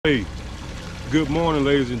Hey, good morning,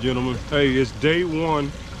 ladies and gentlemen. Hey, it's day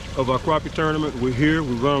one of our crappie tournament. We're here.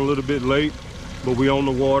 We run a little bit late, but we on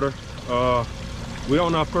the water. We're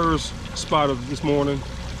on our first spot of this morning,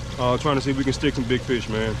 trying to see if we can stick some big fish,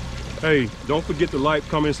 man. Hey, don't forget to like,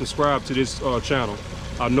 comment, and subscribe to this channel.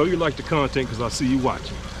 I know you like the content because I see you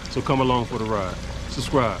watching. So come along for the ride.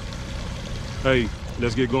 Subscribe. Hey,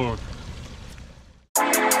 let's get going.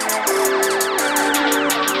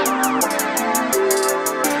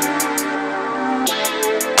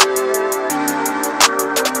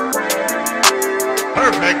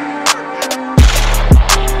 Perfect.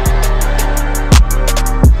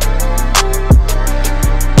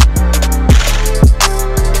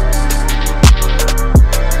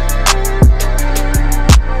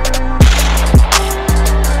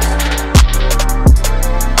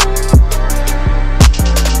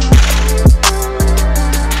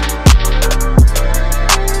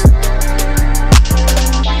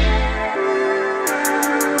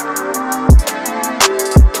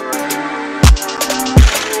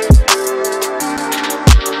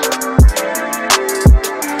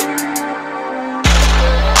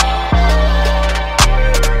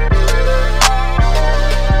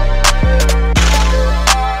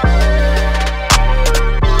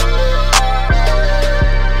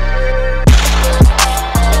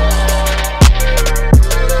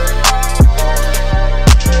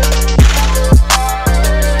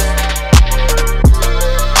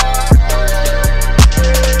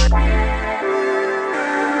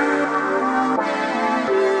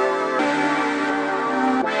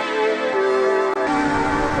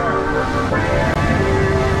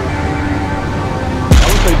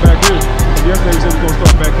 Yesterday we said we're gonna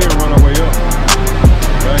start back here and run our way up.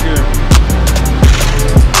 Back here.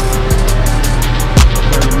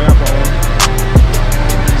 Turn your map on.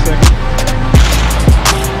 Second.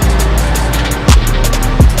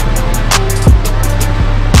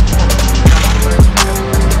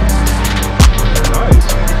 Nice.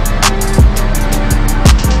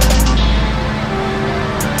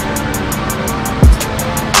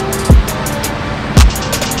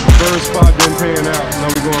 First spot didn't pan out. Now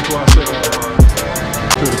we're going to our second spot.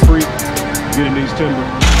 To the creek, getting these timber,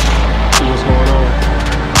 see what's going on.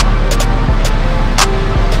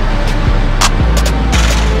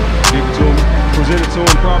 Give it to them, present it to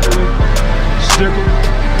them properly, stick them,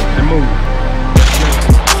 and move.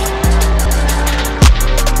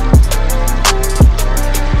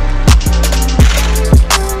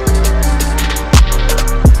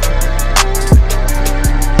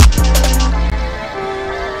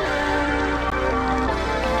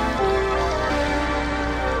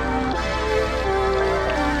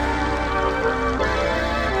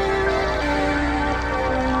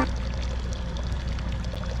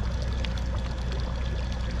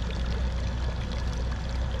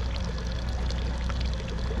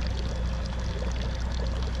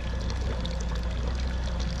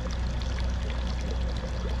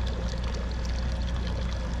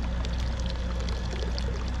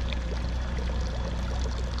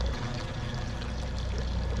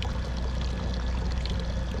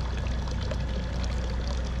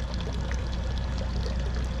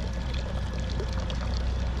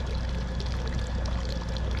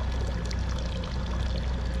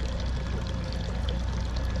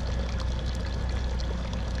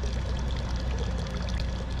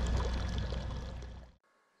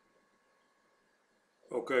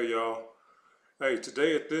 Okay, y'all. Hey,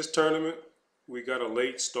 today at this tournament, we got a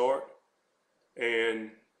late start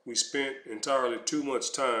and we spent entirely too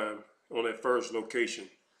much time on that first location.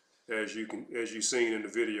 As you seen in the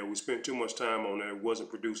video, we spent too much time on that. It wasn't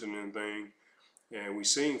producing anything, and we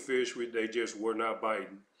seen fish. They just were not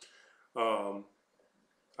biting. Our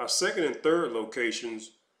second and third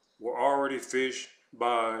locations were already fished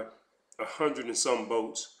by 100 and some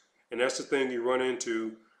boats, and that's the thing you run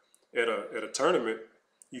into at a tournament.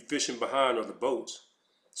 You fishing behind other boats,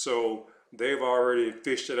 so they've already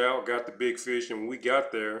fished it out, got the big fish, and when we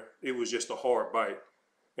got there, it was just a hard bite.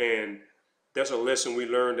 And that's a lesson we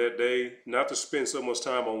learned that day, not to spend so much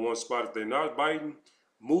time on one spot. If they're not biting,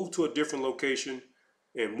 move to a different location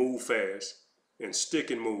and move fast and stick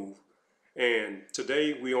and move. And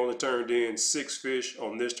today we only turned in 6 fish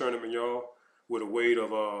on this tournament, y'all, with a weight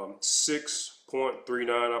of 6.39,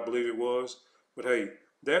 I believe it was. But hey,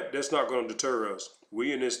 that's not going to deter us.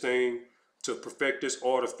 We in this thing to perfect this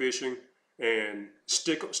art of fishing and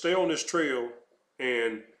stay on this trail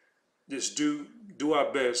and just do our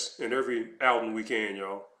best in every outing we can,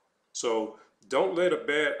 y'all. So don't let a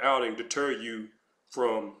bad outing deter you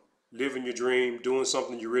from living your dream, doing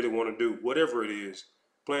something you really want to do, whatever it is.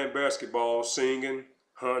 Playing basketball, singing,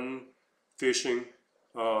 hunting, fishing,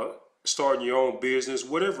 starting your own business,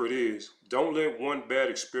 whatever it is. Don't let one bad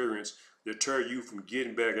experience deter you from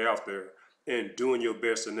getting back out there and doing your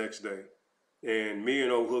best the next day. And me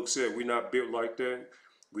and Old Hook said we're not built like that.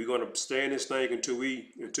 We're gonna stay in this thing until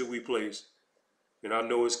we place. And I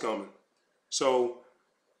know it's coming. So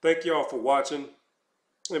thank y'all for watching.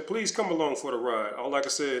 And please come along for the ride. Like I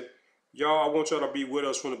said, y'all, I want y'all to be with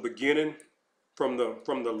us from the beginning, from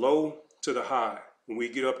the low to the high. When we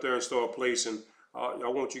get up there and start placing, I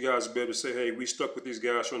want you guys to be able to say, hey, we stuck with these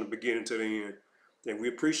guys from the beginning to the end. And we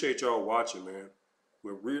appreciate y'all watching, man.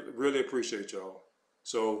 We really appreciate y'all.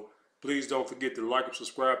 So please don't forget to like and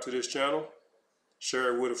subscribe to this channel.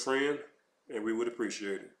 Share it with a friend, and we would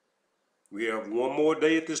appreciate it. We have one more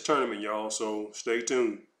day at this tournament, y'all, so stay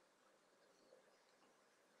tuned.